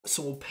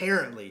So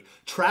apparently,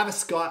 Travis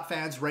Scott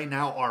fans right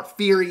now are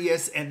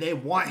furious and they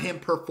want him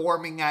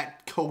performing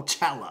at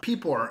Coachella.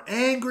 People are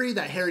angry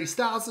that Harry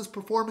Styles is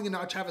performing and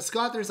not Travis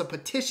Scott. There's a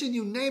petition,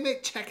 you name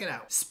it, check it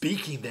out.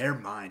 Speaking their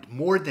mind,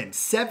 more than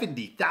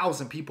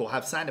 70,000 people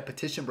have signed a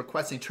petition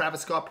requesting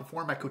Travis Scott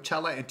perform at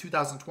Coachella in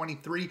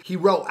 2023. He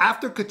wrote,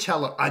 after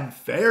Coachella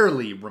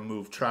unfairly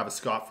removed Travis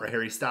Scott for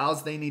Harry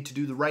Styles, they need to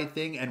do the right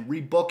thing and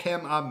rebook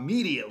him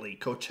immediately.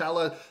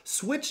 Coachella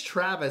switched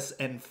Travis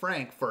and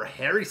Frank for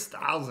Harry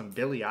Styles and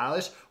Billie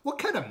Eilish. What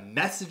kind of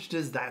message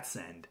does that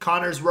send?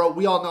 Connors wrote,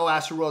 we all know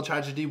astroworld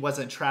tragedy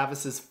wasn't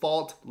Travis's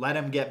fault. Let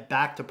him get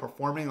back to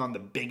performing on the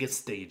biggest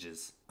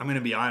stages. I'm gonna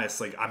be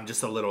honest, like, I'm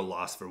just a little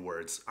lost for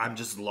words. I'm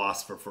just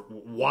lost for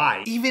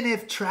why? Even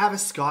if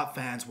Travis Scott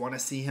fans want to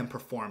see him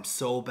perform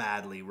so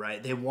badly,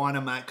 right? They want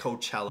him at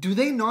Coachella. Do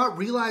they not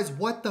realize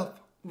what the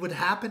would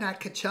happen at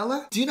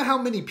Coachella? Do you know how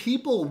many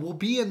people will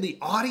be in the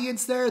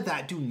audience there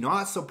that do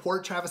not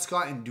support Travis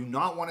Scott and do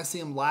not want to see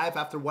him live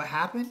after what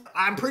happened?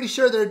 I'm pretty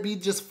sure there'd be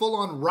just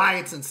full-on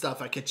riots and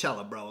stuff at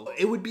Coachella, bro.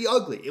 It would be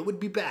ugly. It would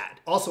be bad.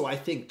 Also, I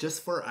think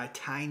just for a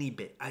tiny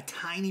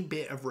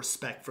bit of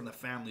respect for the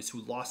families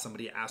who lost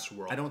somebody at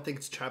Astroworld, I don't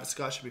think Travis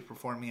Scott should be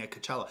performing at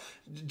Coachella.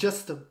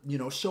 Just to, you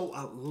know, show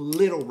a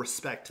little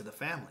respect to the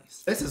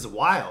families. This is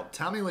wild.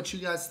 Tell me what you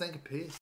guys think. Peace.